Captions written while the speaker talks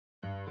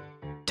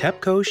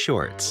TEPCO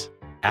Shorts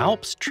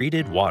ALPS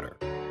treated water.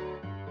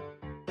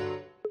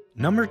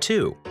 Number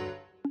 2.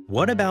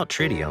 What about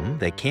tritium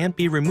that can't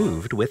be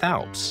removed with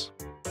ALPS?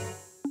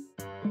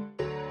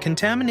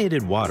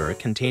 Contaminated water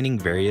containing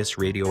various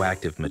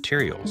radioactive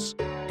materials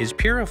is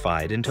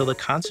purified until the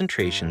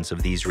concentrations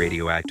of these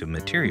radioactive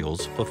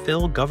materials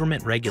fulfill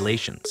government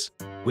regulations,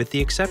 with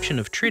the exception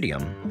of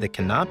tritium that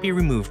cannot be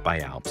removed by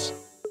ALPS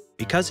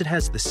because it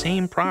has the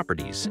same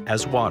properties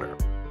as water.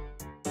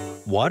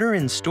 Water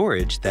in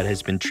storage that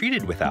has been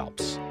treated with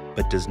ALPS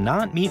but does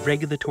not meet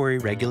regulatory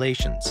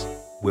regulations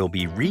will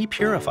be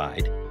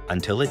re-purified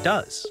until it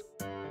does.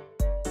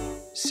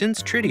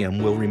 Since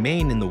tritium will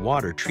remain in the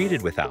water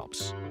treated with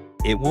ALPS,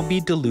 it will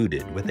be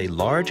diluted with a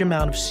large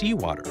amount of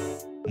seawater,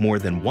 more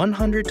than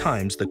 100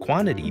 times the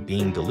quantity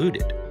being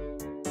diluted,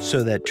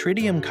 so that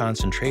tritium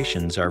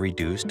concentrations are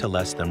reduced to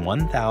less than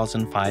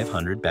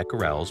 1,500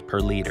 becquerels per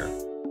liter.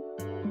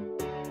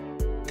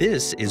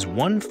 This is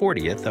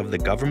 1/40th of the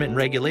government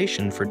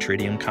regulation for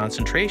tritium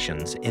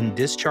concentrations in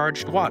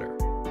discharged water.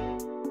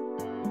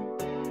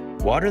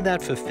 Water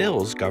that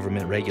fulfills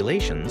government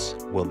regulations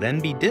will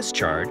then be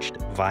discharged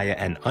via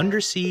an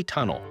undersea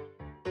tunnel.